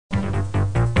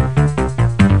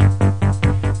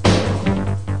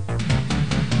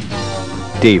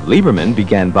Dave Liberman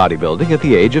began bodybuilding at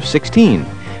the age of 16.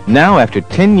 Now, after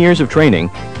 10 years of training,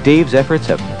 Dave's efforts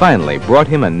have finally brought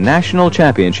him a national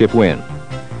championship win.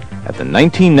 At the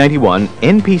 1991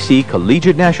 NPC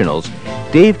Collegiate Nationals,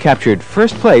 Dave captured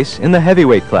first place in the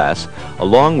heavyweight class,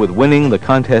 along with winning the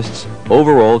contest's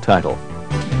overall title.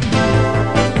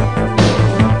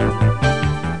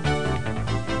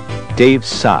 Dave's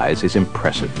size is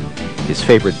impressive. His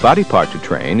favorite body part to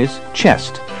train is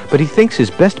chest, but he thinks his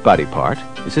best body part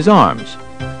is his arms.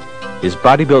 His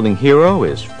bodybuilding hero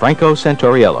is Franco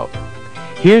Santoriello.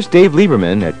 Here's Dave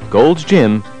Liberman at Gold's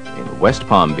Gym in West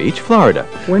Palm Beach, Florida.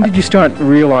 When did you start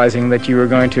realizing that you were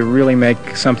going to really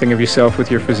make something of yourself with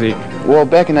your physique? Well,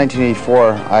 back in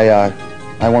 1984,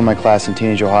 I won my class in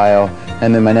Teenage Ohio,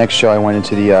 and then my next show I went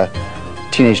into the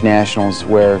Teenage Nationals,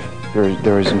 where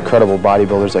there was incredible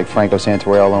bodybuilders like Franco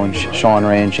Santoriello and Sean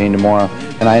Ray and Shane DeMora,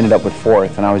 and I ended up with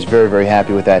 4th, and I was very, very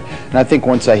happy with that. And I think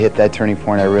once I hit that turning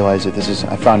point, I realized that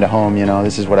I found a home, you know,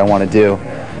 this is what I want to do.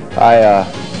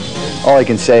 All I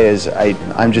can say is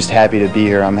I'm just happy to be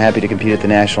here. I'm happy to compete at the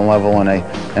national level, and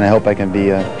I hope I can be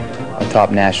a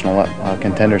top national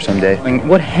contender someday.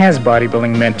 What has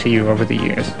bodybuilding meant to you over the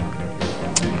years?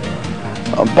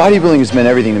 Bodybuilding has meant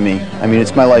everything to me. I mean,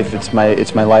 it's my life. It's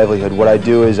my livelihood. What I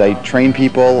do is I train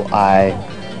people. I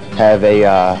have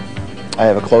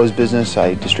a clothes business.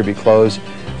 I distribute clothes,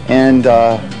 and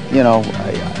you know,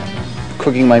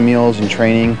 cooking my meals and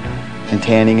training and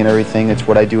tanning and everything. It's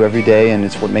what I do every day, and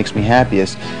it's what makes me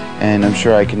happiest. And I'm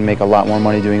sure I can make a lot more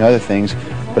money doing other things,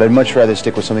 but I'd much rather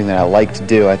stick with something that I like to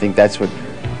do. I think that's what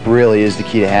really is the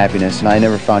key to happiness. And I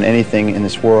never found anything in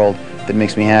this world that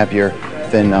makes me happier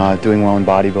than doing well in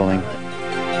bodybuilding.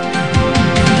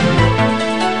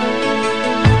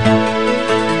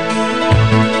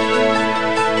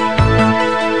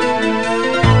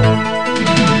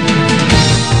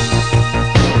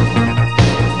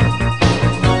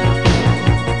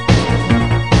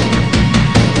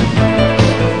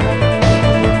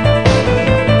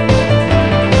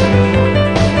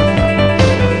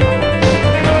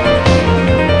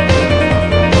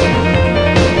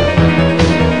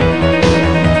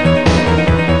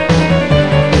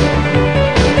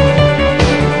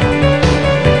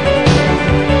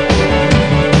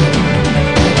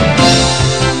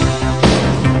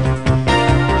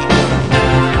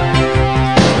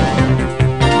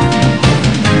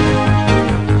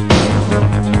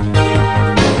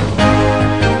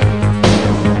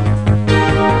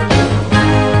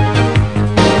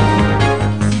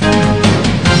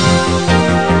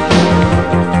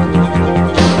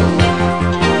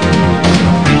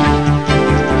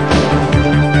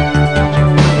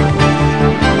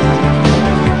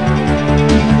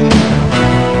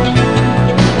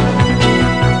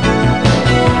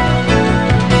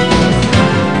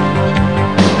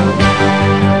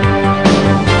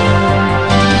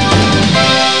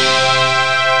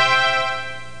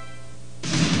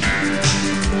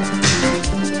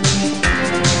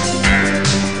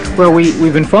 Well,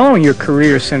 we've been following your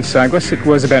career since, I guess it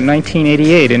was about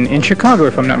 1988 in Chicago,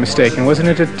 if I'm not mistaken. Wasn't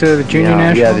it at the Junior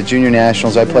Nationals? Yeah, the Junior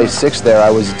Nationals. I placed 6th there. I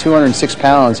was 206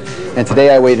 pounds, and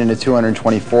today I weighed into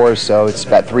 224, so it's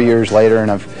about 3 years later,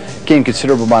 and I've gained a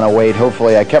considerable amount of weight.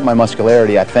 Hopefully, I kept my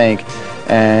muscularity, I think,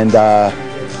 and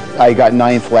I got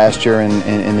 9th last year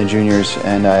in the juniors,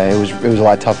 and it was a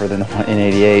lot tougher than in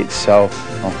 '88. So,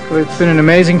 well, it's been an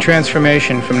amazing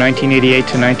transformation from 1988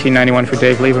 to 1991 for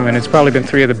Dave Liberman. It's probably been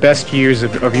 3 of the best years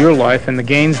of your life, and the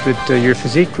gains that your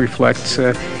physique reflects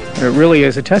really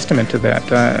is a testament to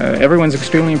that. Everyone's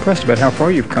extremely impressed about how far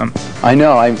you've come. I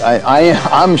know.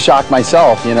 I'm shocked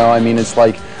myself. You know, I mean, it's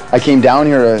like I came down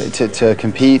here to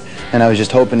compete, and I was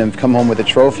just hoping to come home with a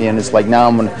trophy, and it's like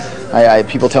now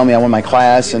people tell me I won my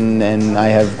class, and I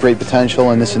have great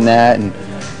potential and this and that, and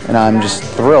I'm just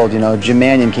thrilled. You know, Jim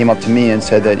Mannion came up to me and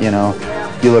said that, you know,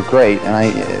 you look great,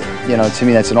 and you know, to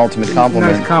me that's an ultimate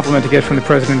compliment. Nice compliment to get from the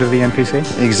president of the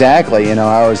NPC. Exactly. You know,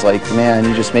 I was like, man,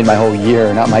 you just made my whole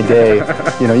year, not my day.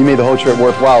 You know, you made the whole trip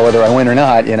worthwhile, whether I win or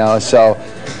not. You know, so.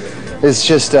 It's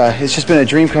just been a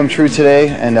dream come true today,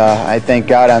 and I thank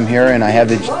God I'm here, and I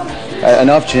have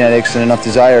enough genetics and enough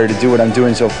desire to do what I'm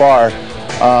doing so far.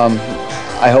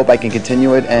 I hope I can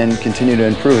continue it and continue to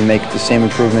improve and make the same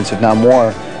improvements, if not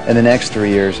more, in the next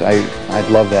 3 years. I'd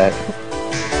love that.